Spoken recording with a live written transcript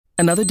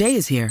Another day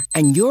is here,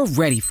 and you're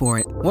ready for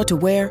it. What to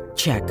wear?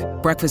 Check.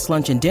 Breakfast,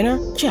 lunch, and dinner?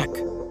 Check.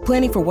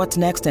 Planning for what's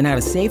next and how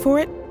to save for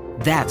it?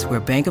 That's where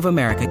Bank of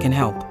America can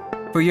help.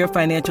 For your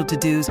financial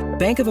to-dos,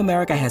 Bank of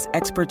America has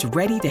experts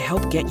ready to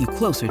help get you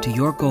closer to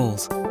your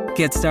goals.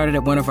 Get started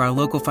at one of our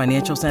local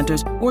financial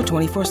centers or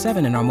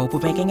 24/7 in our mobile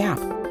banking app.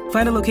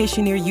 Find a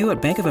location near you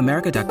at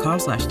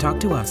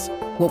bankofamerica.com/talktous.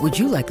 What would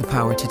you like the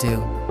power to do?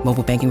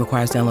 Mobile banking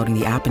requires downloading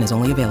the app and is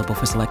only available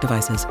for select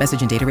devices.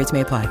 Message and data rates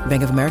may apply.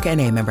 Bank of America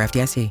N.A., member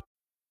FDIC.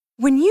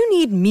 When you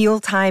need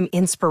mealtime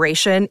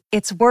inspiration,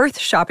 it's worth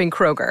shopping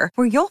Kroger,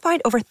 where you'll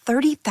find over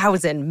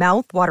 30,000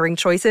 mouth-watering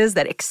choices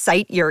that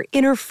excite your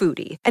inner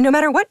foodie. And no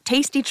matter what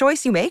tasty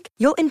choice you make,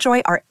 you'll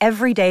enjoy our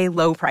everyday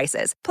low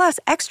prices, plus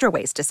extra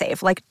ways to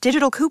save, like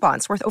digital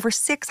coupons worth over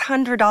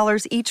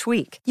 $600 each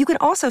week. You can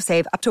also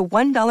save up to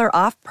 $1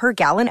 off per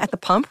gallon at the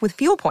pump with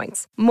fuel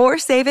points. More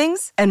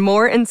savings and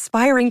more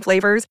inspiring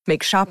flavors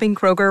make shopping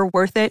Kroger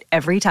worth it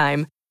every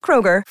time.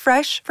 Kroger,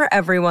 fresh for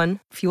everyone.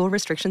 Fuel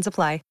restrictions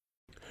apply.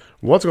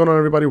 What's going on,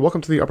 everybody?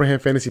 Welcome to the Upper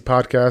Hand Fantasy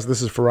Podcast.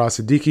 This is Faraz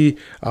Siddiqui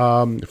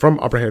from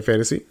Upper Hand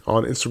Fantasy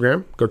on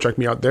Instagram. Go check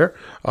me out there.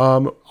 I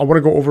want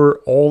to go over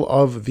all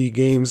of the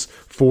games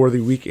for the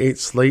Week 8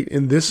 slate.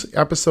 In this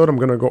episode, I'm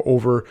going to go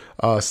over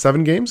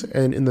 7 games,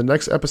 and in the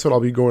next episode,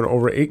 I'll be going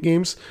over 8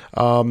 games.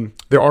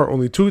 There are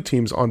only 2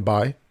 teams on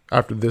bye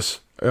after this,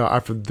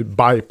 after the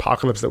bye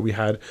apocalypse that we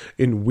had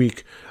in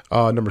week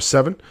number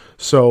 7.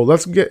 So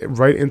let's get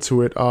right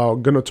into it.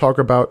 I'm going to talk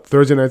about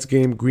Thursday night's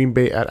game, Green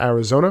Bay at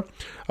Arizona.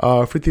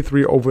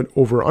 53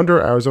 over under.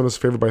 Arizona's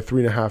favored by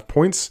 3.5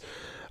 points.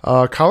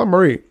 Kyler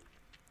Murray,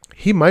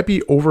 he might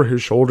be over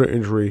his shoulder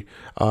injury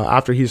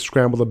after he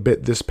scrambled a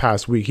bit this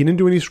past week. He didn't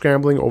do any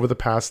scrambling over the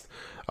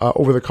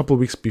couple of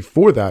weeks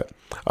before that.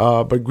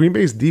 But Green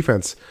Bay's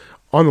defense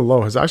on the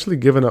low has actually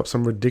given up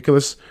some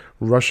ridiculous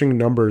rushing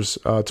numbers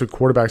to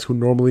quarterbacks who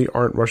normally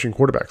aren't rushing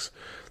quarterbacks.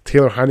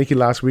 Taylor Heineke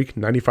last week,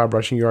 95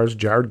 rushing yards.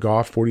 Jared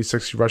Goff,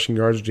 46 rushing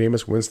yards.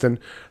 Jameis Winston,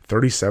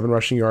 37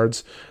 rushing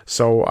yards.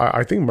 So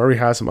I think Murray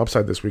has some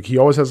upside this week. He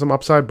always has some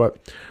upside, but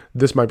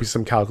this might be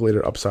some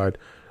calculated upside.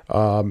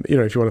 If you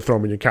want to throw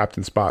him in your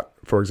captain spot,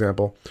 for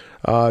example.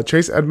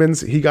 Chase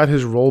Edmonds, he got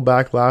his role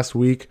back last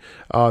week.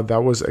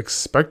 That was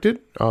expected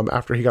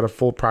after he got a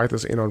full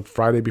practice in on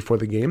Friday before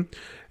the game.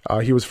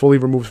 He was fully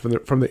removed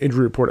from the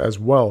injury report as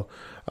well.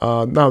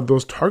 Now,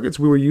 those targets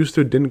we were used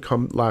to didn't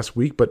come last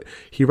week, but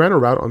he ran a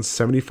route on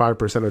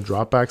 75% of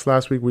dropbacks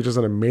last week, which is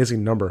an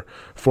amazing number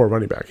for a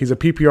running back. He's a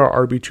PPR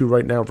RB2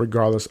 right now,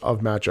 regardless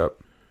of matchup.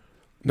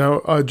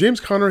 Now, James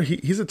Conner,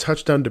 he's a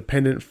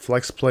touchdown-dependent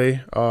flex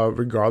play,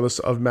 regardless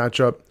of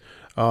matchup.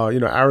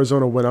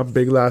 Arizona went up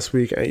big last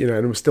week, and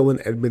it was still an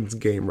Edmonds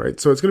game, right?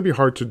 So it's going to be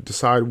hard to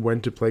decide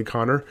when to play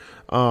Conner.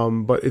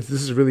 But this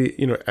is really,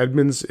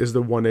 Edmonds is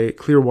the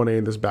clear 1A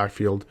in this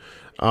backfield.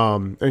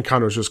 And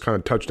Connor's just kind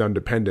of touchdown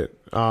dependent.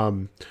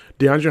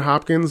 DeAndre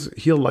Hopkins,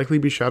 he'll likely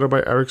be shadowed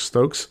by Eric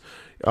Stokes.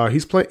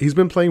 He's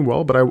been playing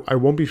well, but I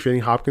won't be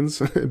fading Hopkins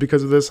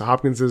because of this.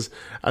 Hopkins is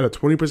at a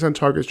 20%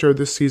 target share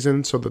this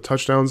season, so the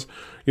touchdowns,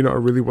 are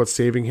really what's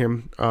saving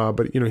him.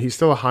 But he's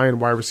still a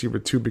high-end wide receiver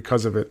too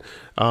because of it.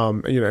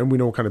 And we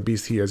know what kind of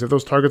beast he is. If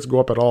those targets go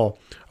up at all,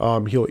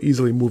 he'll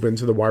easily move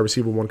into the wide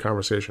receiver 1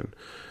 conversation.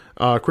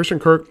 Christian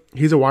Kirk,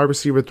 he's a wide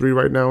receiver 3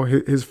 right now.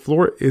 His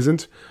floor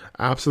isn't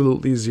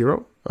absolutely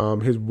 0.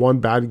 His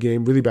one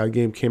really bad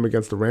game came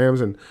against the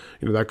Rams, and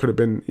that could have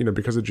been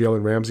because of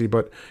Jalen Ramsey,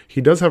 but he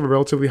does have a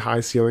relatively high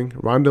ceiling.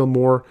 Rondale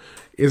Moore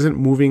isn't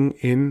moving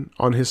in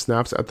on his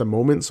snaps at the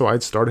moment, so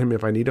I'd start him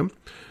if I need him.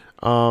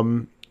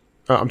 I'm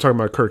talking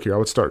about Kirk here. I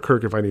would start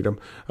Kirk if I need him.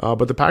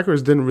 But the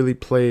Packers didn't really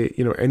play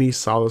any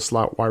solid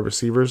slot wide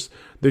receivers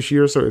this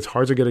year, so it's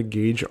hard to get a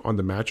gauge on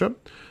the matchup.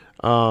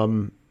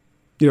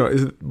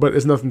 But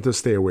it's nothing to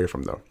stay away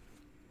from though.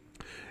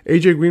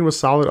 AJ Green was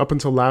solid up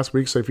until last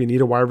week, so if you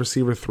need a wide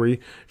receiver 3,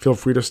 feel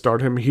free to start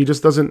him. He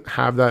just doesn't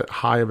have that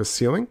high of a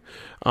ceiling.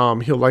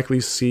 He'll likely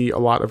see a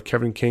lot of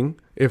Kevin King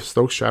if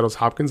Stokes shadows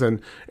Hopkins,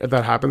 and if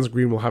that happens,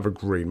 Green will have a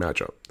great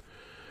matchup.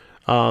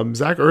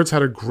 Zach Ertz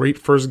had a great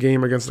first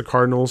game against the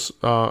Cardinals.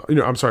 For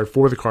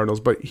the Cardinals,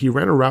 but he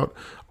ran a route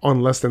on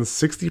less than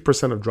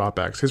 60% of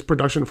dropbacks. His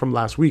production from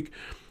last week,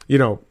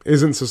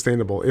 isn't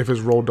sustainable if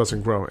his role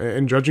doesn't grow.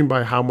 And judging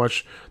by how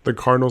much the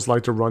Cardinals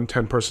like to run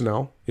 10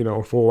 personnel,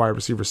 4 wide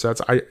receiver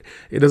sets,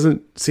 it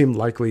doesn't seem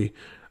likely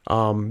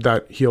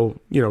that he'll,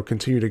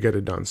 continue to get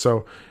it done.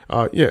 So,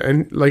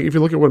 and like if you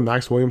look at what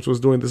Max Williams was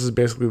doing, this is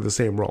basically the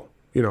same role.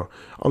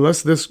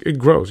 Unless it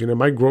grows, it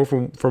might grow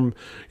from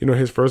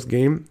his first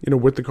game,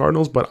 with the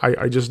Cardinals, but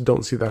I just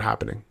don't see that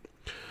happening.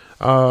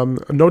 No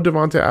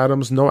Devontae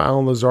Adams, no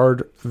Allen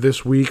Lazard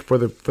this week for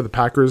the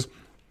Packers.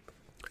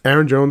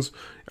 Aaron Jones,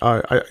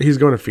 he's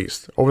going to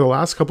feast. Over the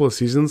last couple of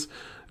seasons,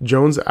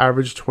 Jones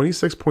averaged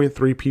 26.3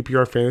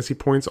 PPR fantasy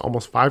points,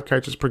 almost 5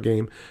 catches per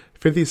game,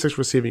 56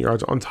 receiving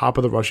yards on top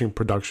of the rushing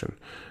production,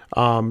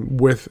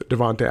 with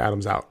Devontae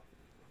Adams out.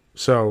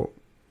 So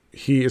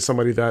he is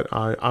somebody that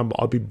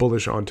I'll be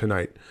bullish on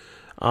tonight.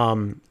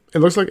 it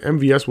looks like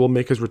MVS will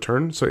make his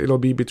return, so it'll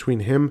be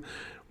between him,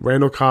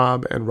 Randall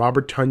Cobb, and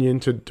Robert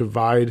Tonyan to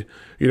divide,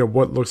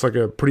 what looks like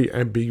a pretty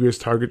ambiguous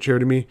target share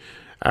to me.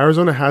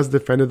 Arizona has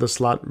defended the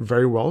slot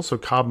very well, so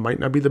Cobb might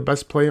not be the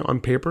best play on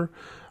paper.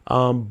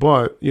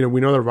 But, we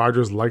know that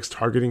Rodgers likes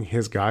targeting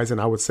his guys, and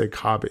I would say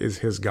Cobb is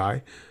his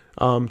guy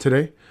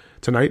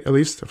tonight, at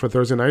least for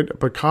Thursday night.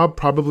 But Cobb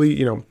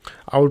probably,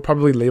 I would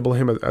probably label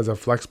him as a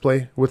flex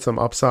play with some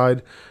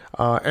upside.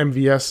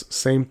 MVS,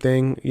 same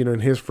thing, in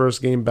his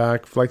first game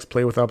back, flex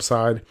play with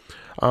upside.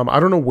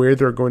 I don't know where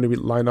they're going to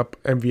line up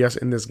MVS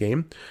in this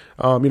game.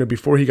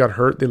 Before he got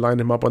hurt, they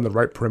lined him up on the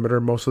right perimeter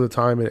most of the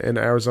time, and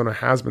Arizona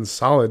has been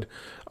solid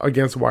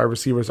against wide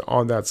receivers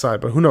on that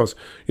side. But who knows,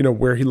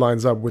 where he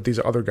lines up with these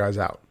other guys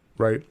out,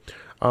 right?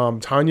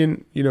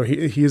 Tonyan,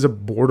 he is a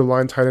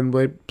borderline tight end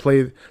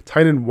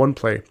one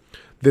play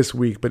this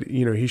week, but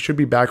he should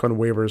be back on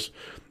waivers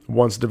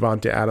once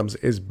Davante Adams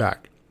is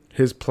back.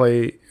 His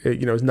play,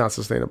 is not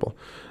sustainable.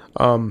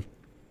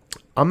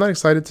 I'm not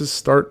excited to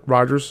start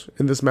Rodgers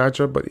in this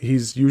matchup, but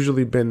he's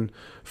usually been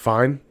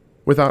fine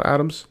without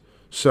Adams.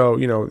 So,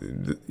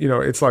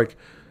 it's like,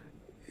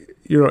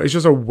 it's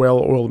just a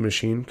well-oiled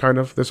machine, kind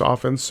of, this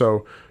offense.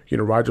 So,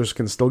 Rodgers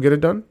can still get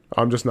it done.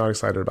 I'm just not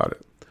excited about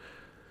it.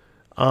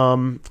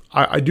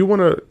 I do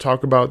want to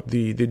talk about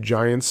the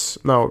Giants.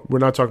 Now, we're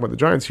not talking about the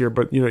Giants here,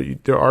 but,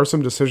 there are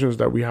some decisions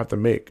that we have to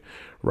make,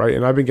 right?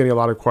 And I've been getting a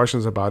lot of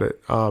questions about it.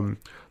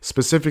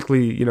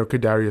 Specifically,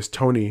 Kadarius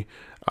Toney.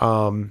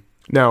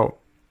 Now,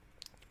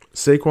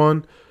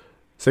 Saquon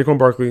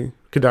Barkley,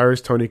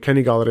 Kadarius Toney,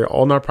 Kenny Golladay,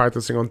 all not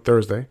practicing on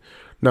Thursday.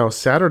 Now,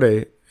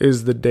 Saturday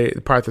is the day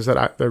practice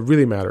that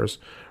really matters,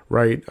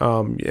 right?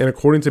 And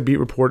according to Beat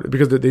Report,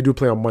 because they do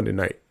play on Monday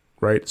night,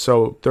 right?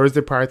 So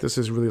Thursday practice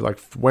is really like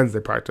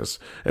Wednesday practice,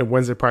 and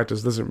Wednesday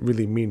practice doesn't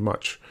really mean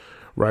much,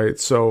 right?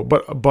 So,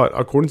 but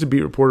according to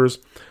beat reporters,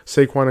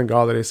 Saquon and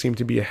Golladay seem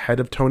to be ahead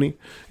of Toney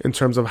in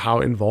terms of how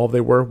involved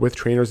they were with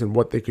trainers and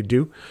what they could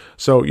do.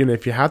 So,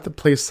 if you have to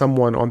play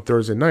someone on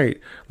Thursday night,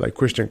 like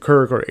Christian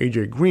Kirk or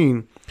AJ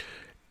Green,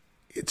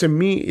 to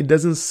me, it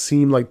doesn't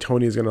seem like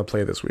Toney is going to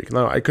play this week.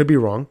 Now, I could be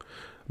wrong,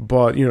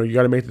 but, you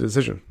got to make the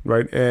decision,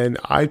 right? And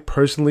I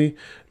personally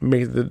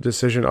made the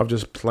decision of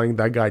just playing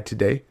that guy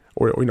today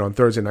or, on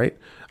Thursday night.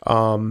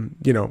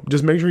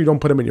 Just make sure you don't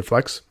put him in your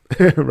flex,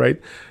 right?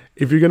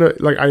 If you're going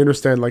to, I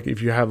understand,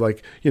 if you have,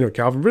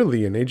 Calvin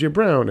Ridley and A.J.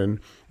 Brown and,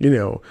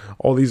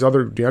 all these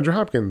other DeAndre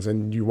Hopkins,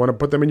 and you want to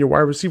put them in your wide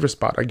receiver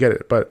spot, I get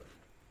it. But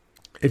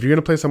if you're going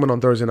to play someone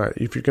on Thursday night,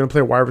 if you're going to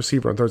play a wide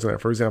receiver on Thursday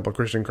night, for example,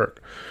 Christian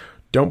Kirk,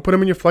 don't put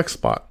him in your flex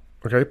spot,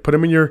 okay? Put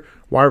him in your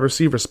wide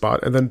receiver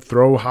spot and then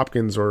throw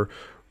Hopkins or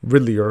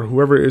Ridley or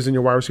whoever is in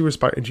your wide receiver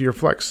spot into your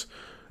flex.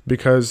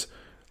 Because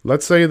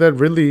let's say that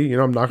Ridley,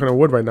 I'm knocking on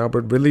wood right now,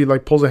 but Ridley,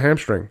 pulls a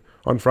hamstring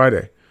on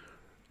Friday.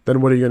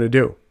 Then what are you going to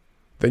do?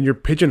 Then you're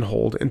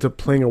pigeonholed into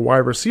playing a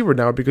wide receiver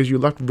now because you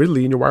left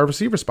Ridley in your wide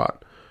receiver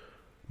spot.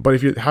 But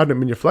if you had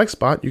him in your flex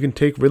spot, you can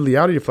take Ridley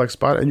out of your flex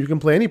spot and you can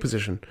play any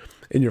position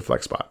in your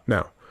flex spot.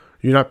 Now,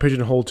 you're not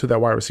pigeonholed to that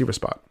wide receiver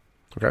spot.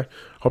 Okay?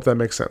 Hope that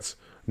makes sense.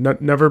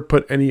 Never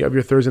put any of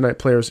your Thursday night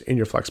players in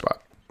your flex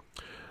spot.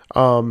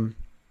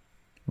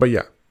 But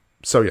yeah.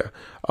 So yeah,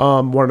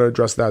 wanted to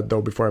address that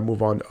though before I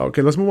move on.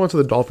 Okay, let's move on to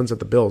the Dolphins at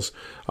the Bills.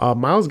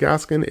 Myles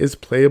Gaskin is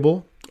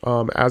playable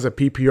as a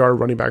PPR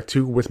running back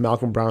 2 with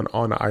Malcolm Brown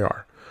on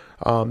IR.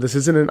 This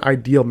isn't an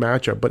ideal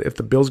matchup, but if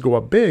the Bills go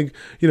up big,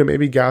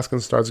 maybe Gaskin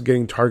starts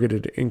getting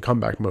targeted in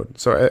comeback mode.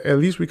 So at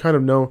least we kind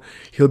of know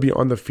he'll be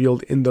on the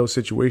field in those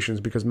situations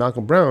because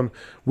Malcolm Brown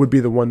would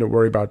be the one to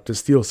worry about to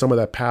steal some of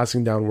that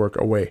passing down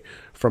work away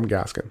from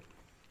Gaskin.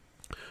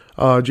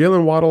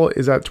 Jalen Waddle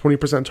is at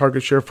 20%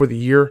 target share for the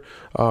year,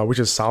 which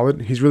is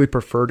solid. He's really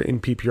preferred in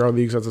PPR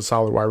leagues as a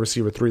solid wide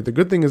receiver 3. The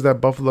good thing is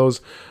that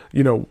Buffalo's,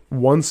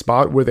 one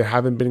spot where they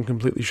haven't been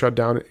completely shut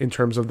down in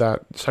terms of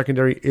that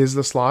secondary is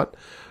the slot,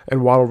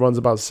 and Waddle runs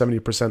about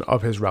 70%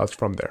 of his routes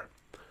from there.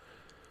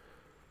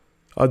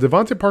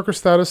 Devontae Parker's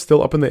status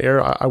still up in the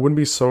air. I wouldn't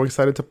be so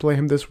excited to play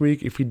him this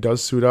week if he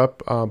does suit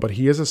up, but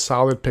he is a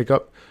solid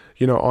pickup,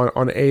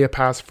 on A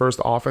pass first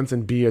offense,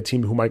 and B, a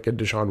team who might get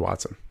Deshaun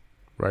Watson,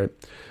 right?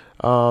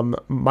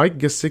 Mike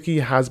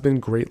Gesicki has been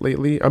great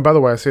lately. And by the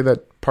way, I say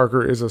that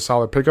Parker is a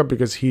solid pickup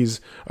because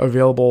he's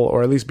available,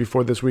 or at least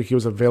before this week, he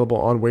was available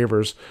on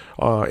waivers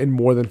in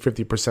more than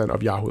 50%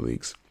 of Yahoo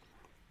leagues.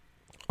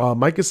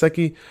 Mike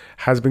Gesicki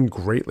has been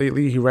great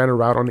lately. He ran a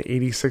route on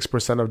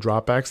 86% of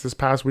dropbacks this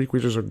past week,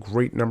 which is a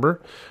great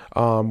number,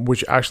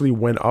 which actually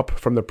went up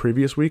from the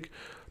previous week.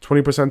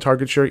 20%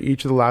 target share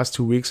each of the last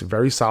 2 weeks,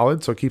 very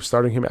solid. So keep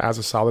starting him as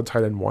a solid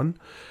tight end 1.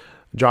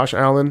 Josh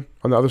Allen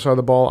on the other side of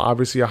the ball,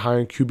 obviously a high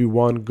in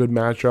QB1, good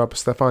matchup.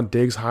 Stephon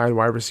Diggs high in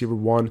wide receiver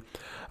 1.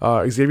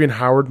 Xavier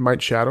Howard might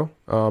shadow,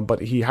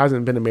 but he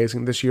hasn't been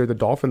amazing this year. The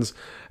Dolphins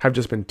have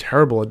just been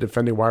terrible at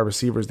defending wide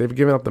receivers. They've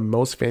given up the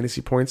most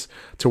fantasy points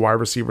to wide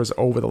receivers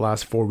over the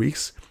last 4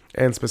 weeks,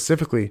 and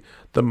specifically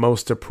the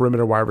most to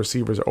perimeter wide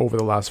receivers over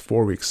the last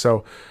 4 weeks.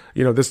 So,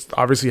 this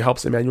obviously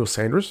helps Emmanuel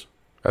Sanders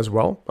as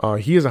well.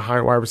 He is a high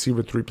wide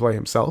receiver 3 play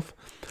himself.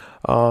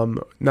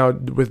 Now,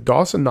 with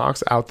Dawson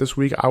Knox out this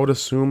week, I would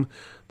assume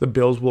the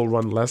Bills will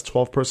run less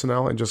 12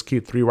 personnel and just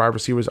keep 3 wide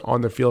receivers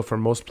on the field for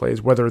most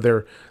plays, whether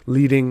they're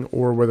leading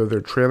or whether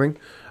they're trailing.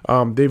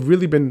 They've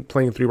really been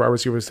playing 3 wide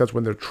receiver sets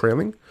when they're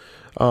trailing.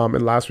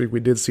 And last week we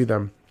did see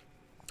them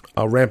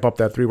ramp up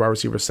that 3 wide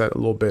receiver set a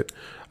little bit.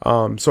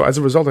 So as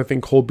a result, I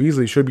think Cole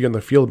Beasley should be on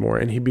the field more,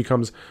 and he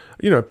becomes,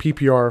 a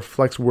PPR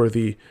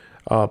flex-worthy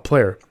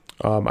player.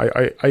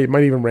 I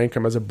might even rank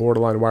him as a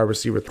borderline wide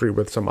receiver 3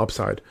 with some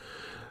upside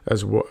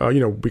as well,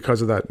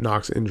 because of that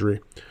Knox injury.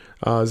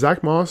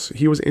 Zach Moss,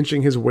 he was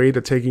inching his way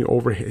to taking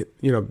over,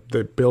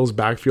 the Bills'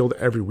 backfield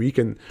every week,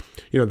 and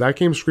that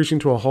came screeching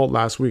to a halt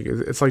last week.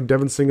 It's like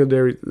Devin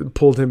Singletary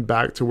pulled him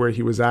back to where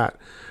he was at,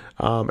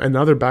 and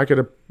now they're back at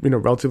a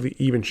relatively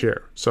even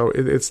share. So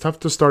it's tough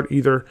to start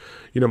either.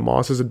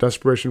 Moss is a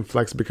desperation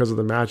flex because of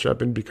the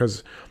matchup and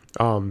because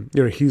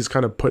he's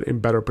kind of put in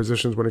better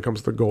positions when it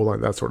comes to the goal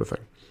line, that sort of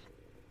thing.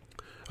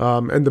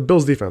 And the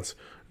Bills' defense,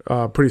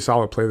 pretty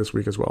solid play this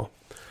week as well.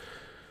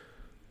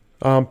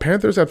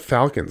 Panthers at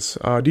Falcons.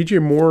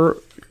 DJ Moore,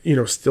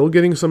 still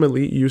getting some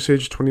elite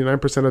usage,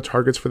 29% of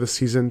targets for the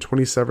season,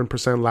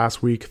 27%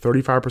 last week,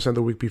 35%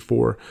 the week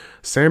before.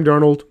 Sam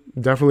Darnold,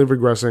 definitely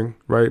regressing,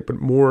 right? But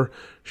Moore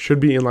should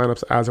be in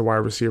lineups as a wide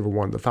receiver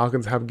 1. The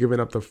Falcons have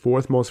given up the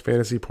 4th most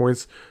fantasy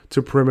points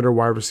to perimeter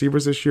wide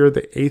receivers this year,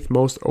 the 8th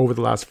most over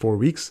the last 4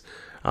 weeks.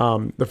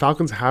 The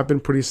Falcons have been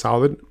pretty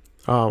solid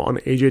on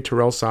AJ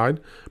Terrell's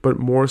side, but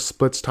Moore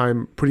splits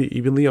time pretty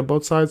evenly on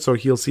both sides, so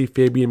he'll see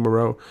Fabian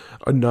Moreau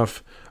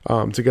enough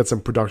to get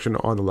some production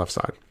on the left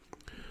side.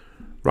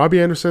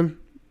 Robbie Anderson,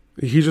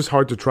 he's just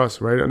hard to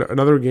trust, right?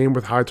 Another game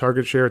with high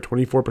target share,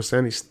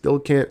 24%. He still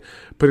can't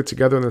put it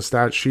together on the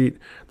stat sheet.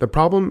 The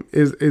problem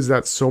is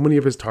that so many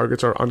of his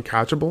targets are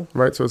uncatchable,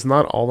 right? So it's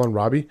not all on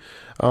Robbie.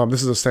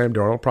 This is a Sam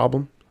Darnold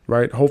problem,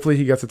 right? Hopefully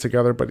he gets it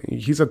together, but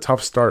he's a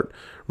tough start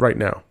right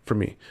now for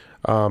me.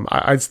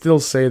 I'd still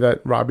say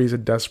that Robbie's a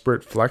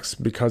desperate flex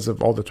because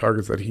of all the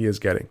targets that he is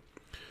getting.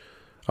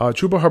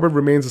 Chuba Hubbard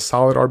remains a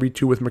solid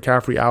RB2 with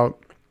McCaffrey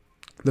out.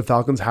 The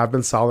Falcons have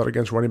been solid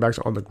against running backs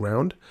on the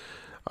ground,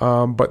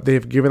 but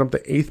they've given up the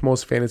 8th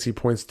most fantasy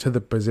points to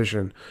the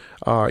position,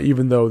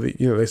 even though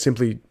they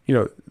simply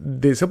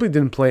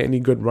didn't play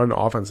any good run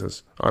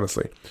offenses,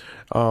 honestly,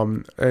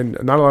 and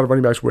not a lot of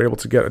running backs were able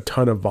to get a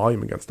ton of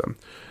volume against them.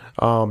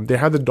 They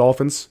had the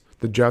Dolphins,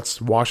 the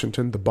Jets,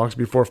 Washington, the Bucs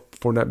before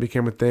Fournette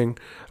became a thing,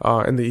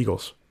 and the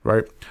Eagles,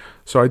 right?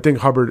 So I think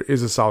Hubbard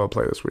is a solid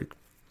play this week.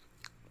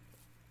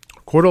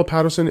 Cordell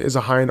Patterson is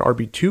a high-end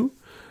RB2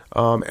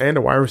 and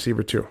a wide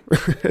receiver 2,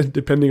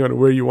 depending on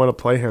where you want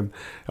to play him.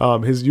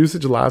 His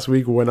usage last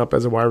week went up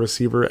as a wide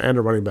receiver and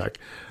a running back.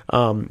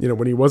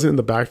 When he wasn't in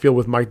the backfield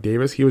with Mike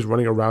Davis, he was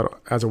running around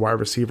as a wide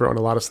receiver on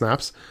a lot of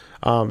snaps.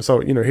 So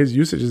his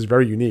usage is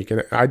very unique,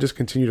 and I just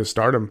continue to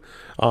start him,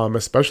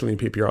 especially in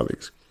PPR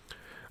leagues.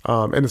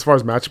 And as far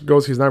as matchup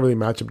goes, he's not really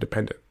matchup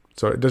dependent,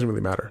 so it doesn't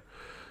really matter.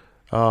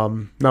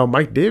 Now,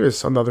 Mike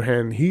Davis, on the other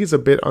hand, he's a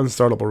bit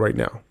unstartable right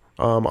now.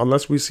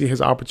 Unless we see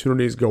his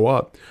opportunities go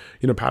up.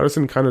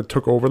 Patterson kind of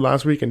took over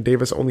last week, and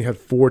Davis only had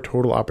 4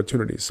 total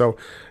opportunities. So,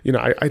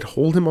 I'd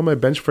hold him on my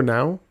bench for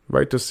now,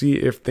 right, to see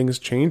if things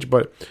change.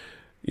 But,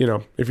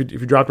 if you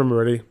dropped him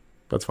already,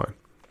 that's fine.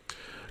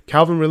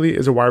 Calvin Ridley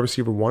is a wide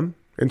receiver 1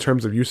 in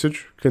terms of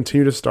usage.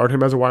 Continue to start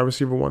him as a wide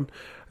receiver 1.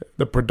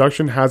 The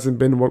production hasn't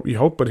been what we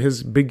hoped, but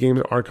his big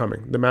games are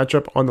coming. The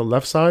matchup on the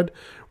left side,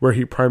 where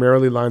he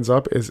primarily lines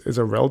up, is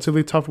a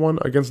relatively tough one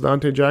against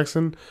Dante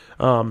Jackson.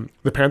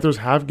 The Panthers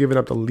have given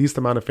up the least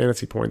amount of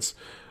fantasy points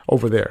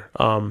over there.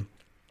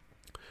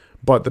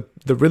 But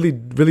the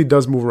really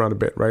does move around a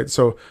bit, right?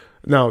 So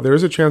now there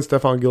is a chance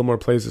Stephon Gilmore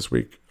plays this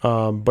week,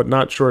 but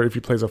not sure if he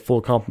plays a full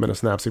complement of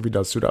snaps if he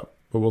does suit up,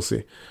 but we'll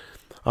see.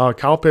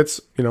 Kyle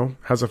Pitts,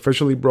 has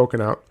officially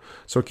broken out,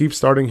 so keep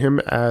starting him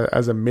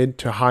as a mid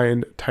to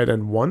high-end tight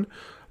end 1.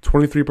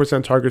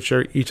 23% target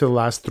share each of the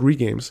last 3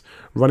 games,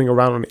 running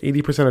around on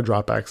 80% of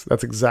dropbacks.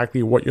 That's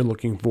exactly what you're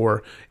looking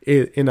for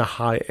in a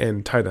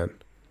high-end tight end.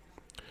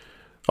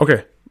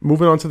 Okay,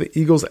 moving on to the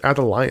Eagles at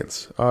the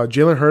Lions.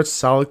 Jalen Hurts,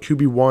 solid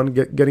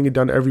QB1, getting it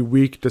done every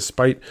week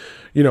despite,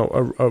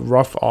 a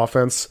rough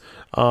offense.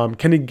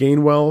 Kenny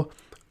Gainwell,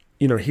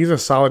 he's a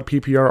solid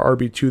PPR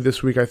RB2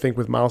 this week, I think,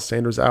 with Miles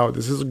Sanders out.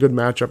 This is a good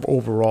matchup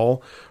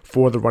overall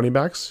for the running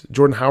backs.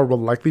 Jordan Howard will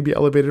likely be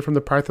elevated from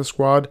the practice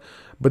squad,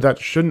 but that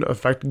shouldn't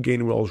affect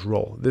Gainwell's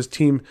role. This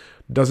team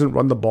doesn't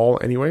run the ball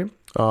anyway.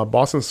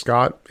 Boston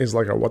Scott is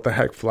like a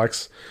what-the-heck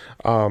flex,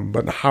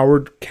 but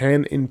Howard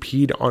can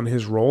impede on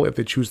his role if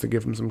they choose to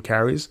give him some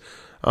carries.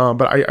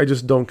 But I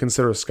just don't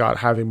consider Scott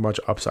having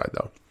much upside,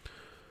 though.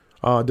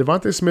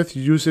 Devontae Smith's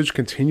usage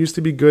continues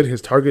to be good.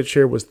 His target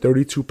share was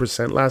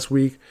 32% last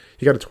week.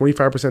 He got a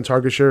 25%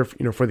 target share,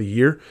 for the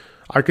year.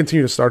 I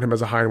continue to start him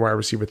as a high-end wide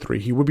receiver 3.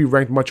 He would be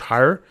ranked much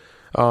higher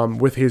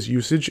with his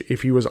usage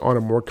if he was on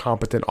a more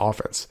competent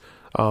offense.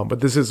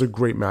 But this is a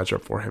great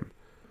matchup for him.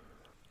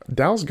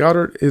 Dallas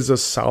Goedert is a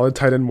solid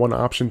tight end one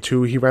option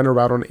too. He ran a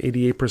route on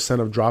 88%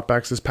 of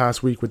dropbacks this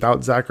past week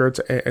without Zach Ertz,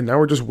 and now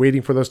we're just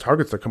waiting for those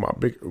targets to come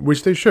up,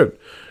 which they should,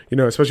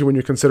 especially when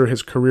you consider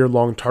his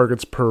career-long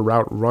targets per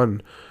route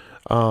run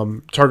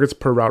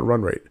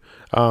rate.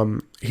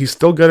 He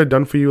still got it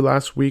done for you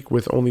last week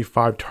with only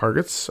 5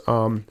 targets.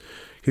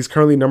 He's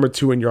currently number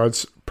 2 in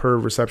yards per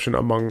reception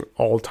among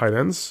all tight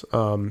ends.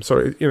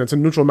 So it's a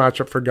neutral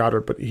matchup for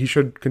Goddard, but he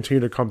should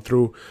continue to come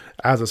through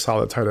as a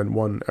solid tight end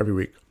one every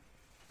week.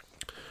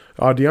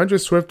 DeAndre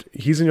Swift,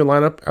 he's in your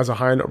lineup as a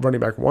high-end running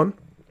back 1.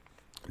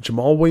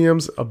 Jamal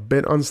Williams, a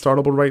bit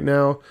unstartable right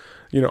now.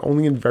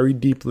 Only in very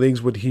deep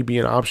leagues would he be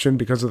an option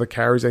because of the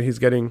carries that he's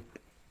getting.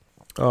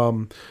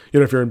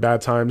 If you're in bad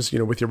times,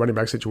 with your running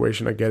back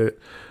situation, I get it.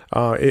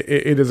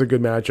 It is a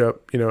good matchup,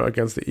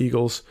 against the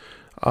Eagles.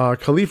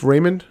 Khalif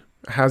Raymond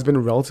has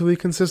been relatively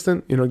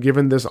consistent,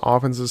 given this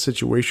offensive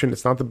situation.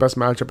 It's not the best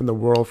matchup in the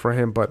world for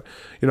him, but,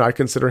 I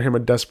consider him a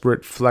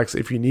desperate flex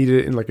if you need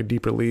it in like a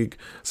deeper league.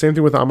 Same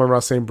thing with Amon-Ra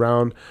St.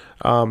 Brown.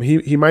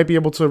 He might be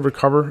able to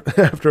recover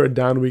after a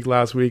down week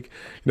last week.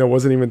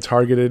 Wasn't even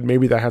targeted.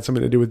 Maybe that had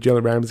something to do with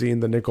Jalen Ramsey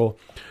in the nickel.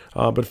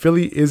 But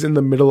Philly is in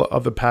the middle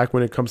of the pack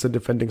when it comes to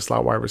defending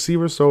slot wide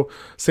receivers, so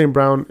St.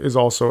 Brown is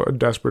also a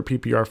desperate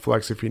PPR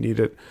flex if you need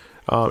it.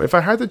 If I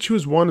had to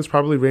choose one, it's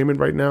probably Raymond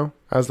right now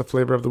as the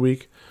flavor of the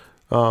week.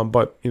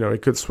 But,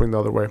 it could swing the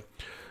other way.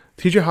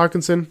 TJ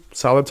Hawkinson,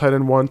 solid tight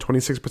end 1,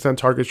 26%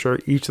 target share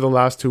each of the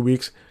last 2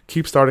 weeks.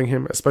 Keep starting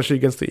him, especially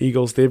against the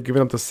Eagles. They've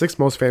given up the 6th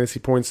most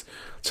fantasy points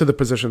to the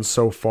position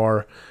so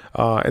far,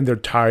 and they're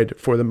tied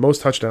for the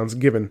most touchdowns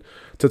given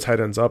to tight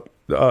ends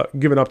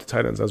given up to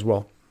tight ends as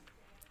well.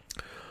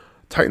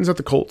 Titans at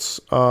the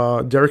Colts.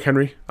 Derrick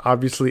Henry,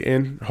 obviously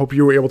in. Hope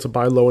you were able to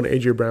buy low on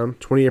A.J. Brown.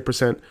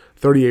 28%,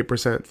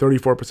 38%,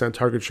 34%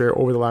 target share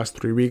over the last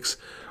 3 weeks.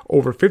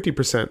 Over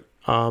 50%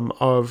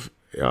 of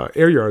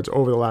air yards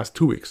over the last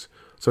 2 weeks.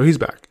 So he's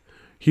back.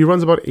 He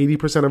runs about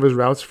 80% of his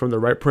routes from the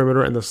right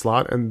perimeter and the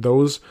slot, and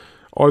those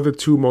are the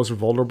 2 most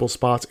vulnerable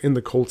spots in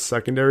the Colts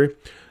secondary.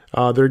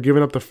 They're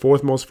giving up the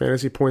 4th most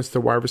fantasy points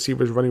to wide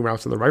receivers running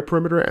routes in the right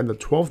perimeter and the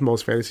 12th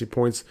most fantasy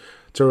points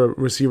to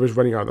receivers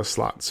running out of the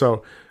slot.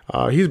 So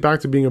he's back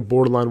to being a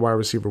borderline wide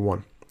receiver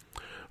 1.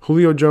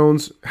 Julio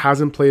Jones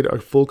hasn't played a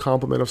full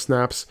complement of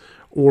snaps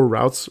or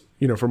routes,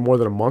 for more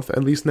than a month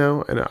at least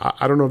now. And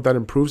I don't know if that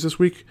improves this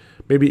week.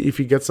 Maybe if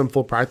he gets some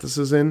full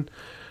practices in,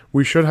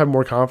 we should have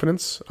more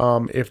confidence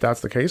if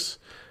that's the case.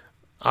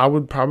 I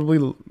would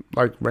probably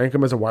rank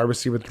him as a wide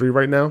receiver 3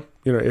 right now,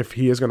 if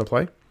he is going to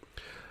play.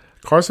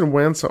 Carson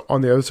Wentz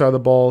on the other side of the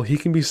ball, he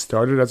can be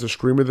started as a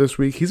streamer this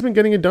week. He's been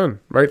getting it done,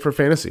 right, for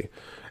fantasy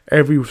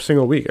every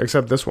single week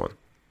except this one.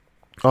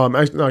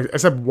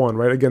 Except one,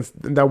 right?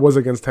 That was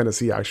against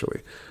Tennessee,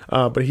 actually.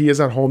 But he is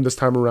at home this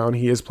time around.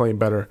 He is playing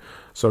better,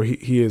 so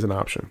he is an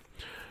option.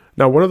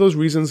 Now, one of those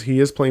reasons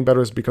he is playing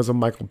better is because of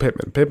Michael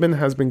Pittman. Pittman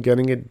has been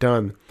getting it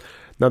done.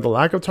 Now, the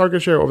lack of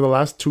target share over the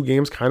last 2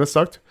 games kind of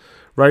sucked,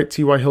 right?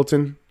 T.Y.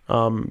 Hilton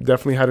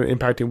definitely had an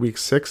impact in week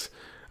 6.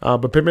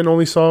 But Pittman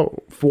only saw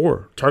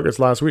 4 targets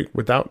last week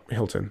without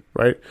Hilton,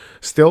 right?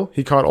 Still,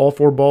 he caught all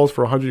 4 balls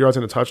for 100 yards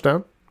and a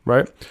touchdown,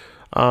 right?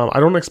 I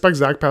don't expect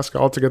Zach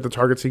Pascal to get the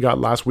targets he got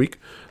last week,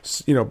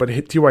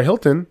 but T.Y.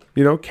 Hilton,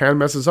 can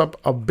mess us up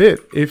a bit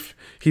if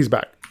he's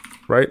back,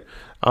 right?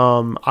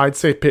 I'd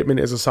say Pittman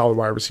is a solid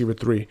wide receiver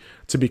 3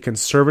 to be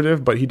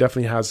conservative, but he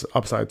definitely has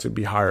upside to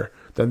be higher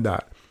than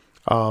that.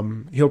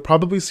 He'll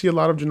probably see a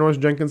lot of Janoris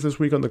Jenkins this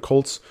week on the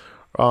Colts.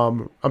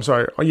 On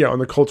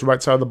the Colts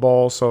right side of the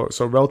ball, so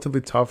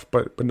relatively tough,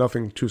 but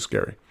nothing too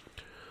scary.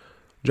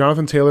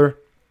 Jonathan Taylor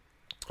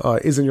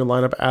is in your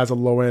lineup as a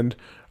low-end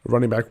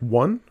running back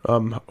 1.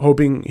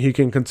 Hoping he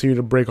can continue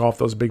to break off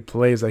those big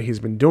plays that he's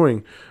been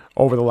doing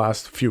over the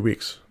last few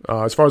weeks.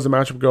 As far as the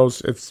matchup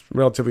goes, it's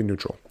relatively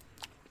neutral.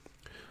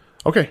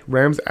 Okay,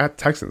 Rams at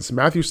Texans.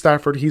 Matthew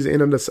Stafford, he's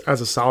in as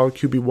a solid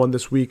QB1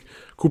 this week.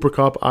 Cooper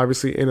Kupp,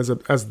 obviously in as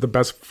the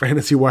best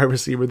fantasy wide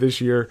receiver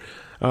this year.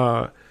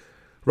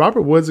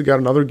 Robert Woods got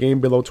another game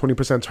below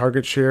 20%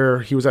 target share.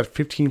 He was at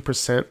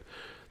 15%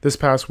 this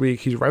past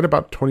week. He's right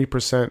about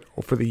 20%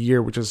 for the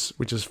year, which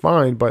is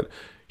fine, but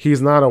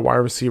he's not a wide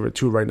receiver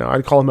 2 right now.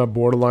 I'd call him a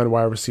borderline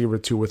wide receiver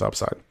 2 with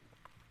upside.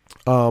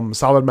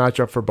 Solid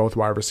matchup for both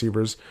wide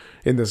receivers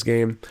in this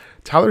game.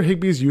 Tyler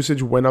Higbee's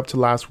usage went up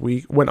last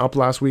week.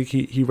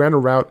 He ran a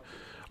route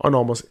on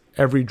almost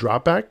every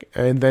dropback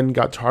and then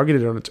got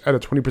targeted at a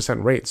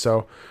 20% rate.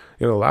 So,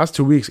 the last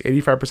 2 weeks,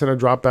 85% of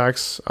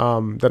dropbacks,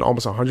 then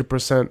almost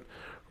 100%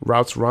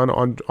 routes run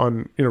on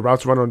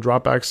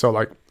dropbacks.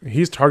 So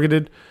he's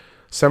targeted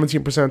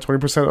 17%,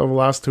 20% over the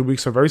last 2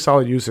 weeks. So very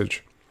solid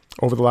usage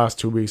over the last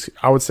 2 weeks.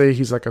 I would say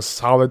he's like a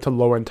solid to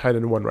low end tight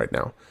end 1 right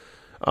now.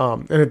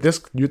 And if this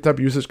type of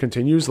usage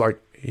continues,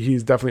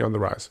 he's definitely on the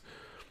rise.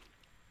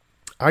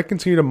 I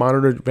continue to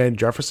monitor Van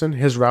Jefferson.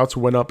 His routes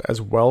went up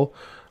as well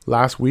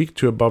last week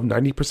to above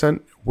 90%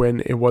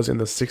 when it was in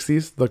the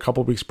 60s the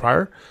couple weeks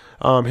prior.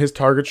 His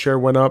target share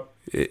went up.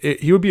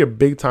 He would be a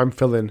big time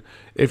fill-in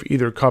if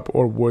either Kupp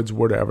or Woods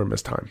were to ever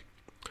miss time.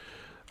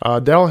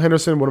 Darrell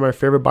Henderson, one of my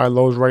favorite buy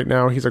lows right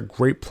now. He's a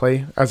great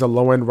play as a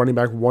low-end running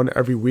back, one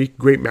every week.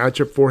 Great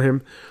matchup for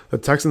him. The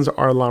Texans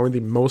are allowing the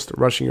most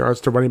rushing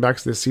yards to running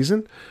backs this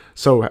season,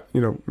 so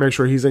make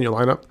sure he's in your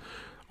lineup.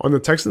 On the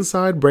Texans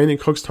side, Brandon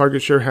Cooks'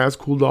 target share has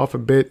cooled off a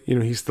bit.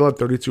 He's still at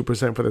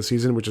 32% for the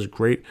season, which is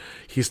great.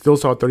 He still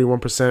saw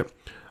 31%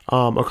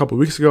 a couple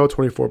weeks ago,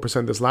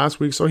 24% this last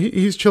week, so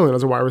he's chilling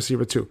as a wide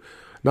receiver too.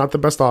 Not the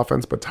best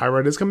offense, but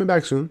Tyrod is coming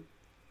back soon.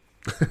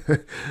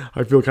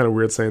 I feel kind of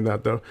weird saying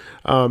that, though.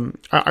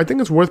 I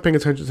think it's worth paying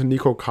attention to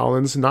Nico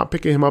Collins. Not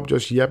picking him up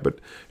just yet, but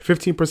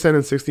 15%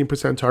 and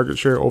 16% target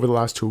share over the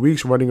last 2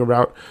 weeks, running a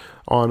route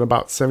on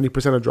about 70%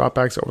 of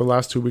dropbacks over the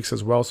last 2 weeks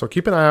as well. So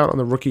keep an eye out on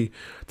the rookie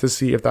to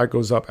see if that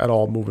goes up at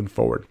all moving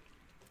forward.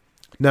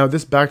 Now,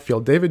 this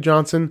backfield, David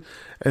Johnson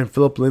and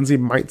Phillip Lindsay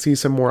might see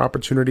some more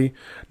opportunity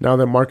now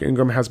that Mark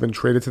Ingram has been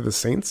traded to the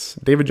Saints.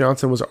 David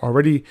Johnson was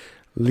already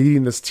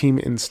leading this team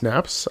in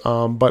snaps,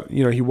 but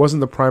he wasn't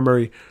the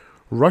primary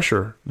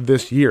rusher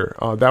this year.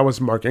 That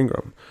was Mark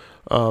Ingram.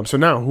 So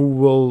now who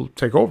will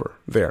take over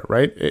there,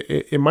 right?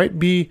 It might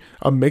be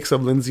a mix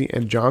of Lindsay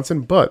and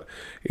Johnson, but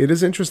it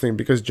is interesting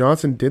because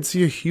Johnson did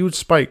see a huge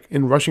spike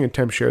in rushing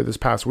attempt share this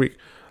past week.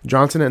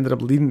 Johnson ended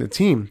up leading the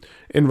team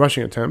in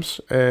rushing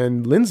attempts,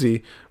 and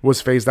Lindsay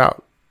was phased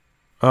out.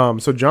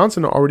 So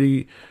Johnson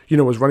already,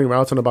 was running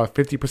routes on about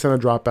 50% of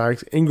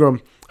dropbacks.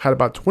 Ingram had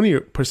about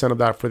 20% of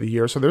that for the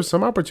year. So there's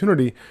some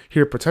opportunity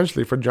here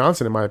potentially for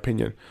Johnson, in my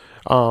opinion.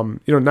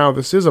 Now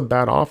this is a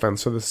bad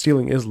offense, so the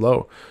ceiling is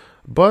low.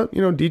 But,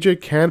 DJ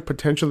can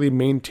potentially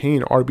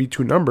maintain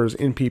RB2 numbers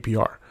in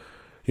PPR.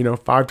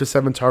 5 to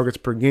 7 targets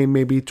per game,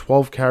 maybe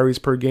 12 carries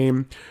per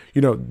game.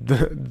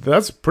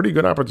 That's a pretty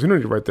good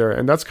opportunity right there.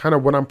 And that's kind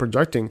of what I'm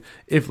projecting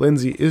if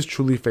Lindsay is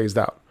truly phased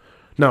out.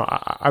 Now,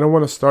 I don't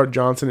want to start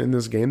Johnson in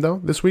this game,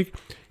 though, this week.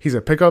 He's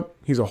a pickup,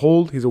 he's a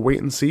hold, he's a wait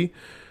and see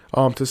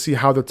to see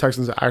how the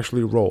Texans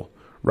actually roll,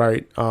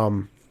 right?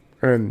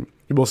 And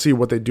we'll see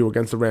what they do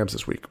against the Rams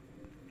this week.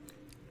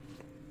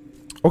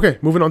 Okay,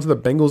 moving on to the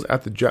Bengals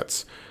at the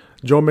Jets.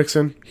 Joe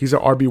Mixon, he's an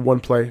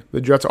RB1 play.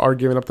 The Jets are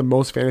giving up the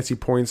most fantasy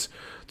points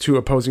to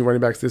opposing running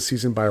backs this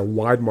season by a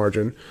wide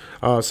margin.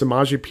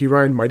 Samaje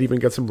Perine might even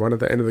get some run at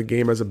the end of the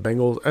game as the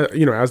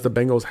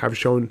Bengals have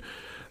shown,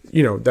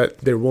 that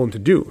they're willing to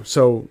do.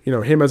 So,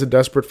 him as a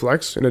desperate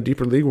flex in a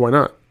deeper league, why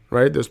not,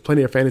 right? There's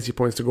plenty of fantasy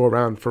points to go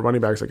around for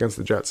running backs against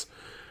the Jets.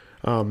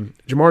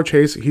 Jamar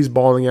Chase, he's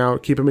balling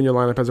out. Keep him in your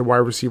lineup as a wide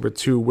receiver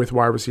 2 with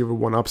wide receiver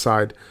 1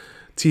 upside.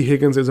 T.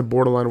 Higgins is a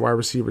borderline wide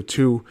receiver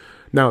 2.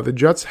 Now, the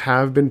Jets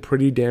have been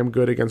pretty damn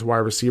good against wide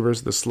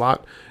receivers. The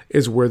slot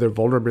is where their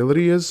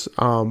vulnerability is,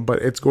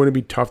 but it's going to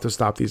be tough to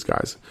stop these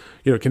guys.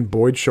 Can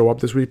Boyd show up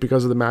this week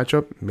because of the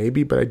matchup?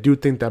 Maybe, but I do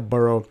think that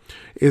Burrow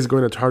is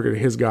going to target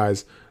his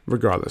guys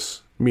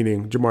regardless,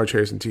 meaning Jamar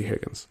Chase and T.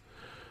 Higgins.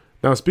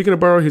 Now, speaking of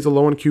Burrow, he's a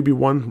low-end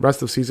QB1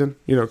 rest of season.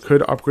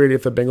 Could upgrade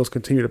if the Bengals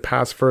continue to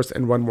pass first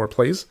and run more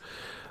plays.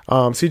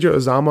 CJ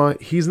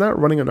Uzomah, he's not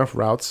running enough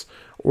routes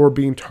or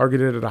being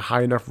targeted at a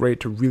high enough rate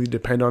to really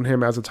depend on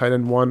him as a tight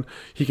end 1.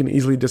 He can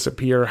easily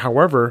disappear.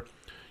 However,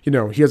 he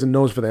has a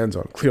nose for the end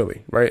zone,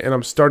 clearly, right? And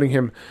I'm starting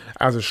him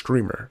as a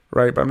streamer,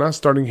 right? But I'm not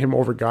starting him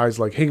over guys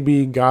like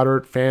Higbee,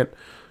 Goddard, Fant,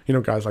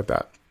 guys like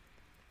that.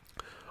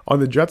 On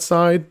the Jets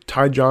side,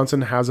 Ty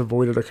Johnson has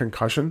avoided a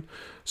concussion,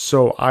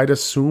 so I'd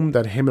assume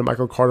that him and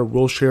Michael Carter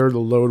will share the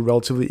load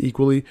relatively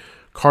equally.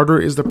 Carter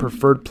is the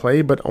preferred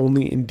play, but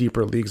only in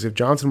deeper leagues. If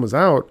Johnson was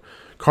out,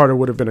 Carter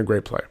would have been a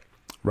great play,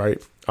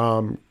 right?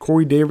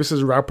 Corey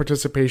Davis's route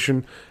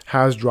participation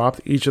has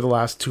dropped each of the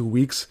last 2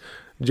 weeks.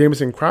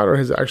 Jamison Crowder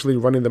is actually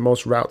running the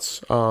most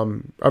routes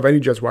of any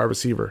Jets wide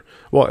receiver.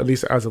 Well, at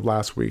least as of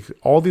last week.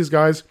 All these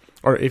guys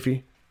are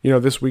iffy,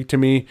 this week to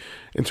me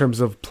in terms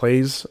of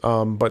plays.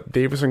 But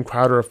Davis and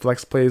Crowder are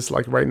flex plays.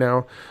 Like right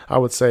now, I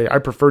would say I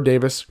prefer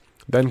Davis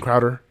than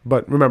Crowder.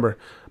 But remember,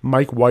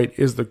 Mike White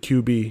is the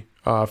QB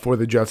for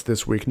the Jets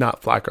this week,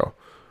 not Flacco,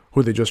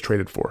 who they just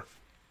traded for.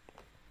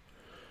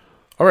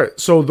 All right,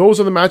 so those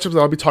are the matchups that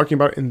I'll be talking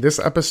about in this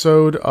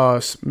episode.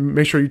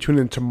 Make sure you tune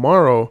in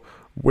tomorrow,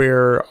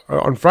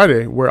 on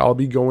Friday, where I'll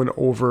be going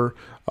over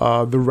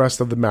the rest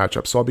of the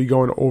matchups. So I'll be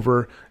going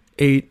over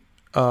eight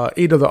of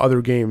the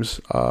other games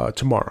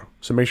tomorrow.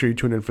 So make sure you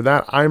tune in for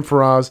that. I'm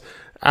Faraz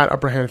at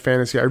Upper Hand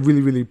Fantasy. I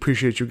really, really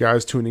appreciate you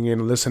guys tuning in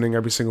and listening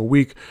every single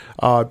week.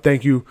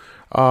 Thank you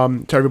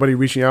to everybody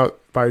reaching out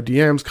by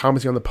DMs,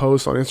 commenting on the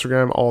posts on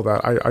Instagram, all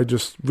that. I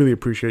just really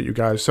appreciate you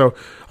guys. So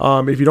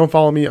if you don't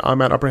follow me,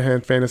 I'm at Upper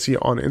Hand Fantasy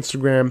on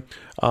Instagram.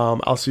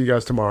 I'll see you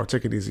guys tomorrow.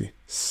 Take it easy.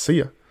 See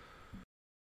ya.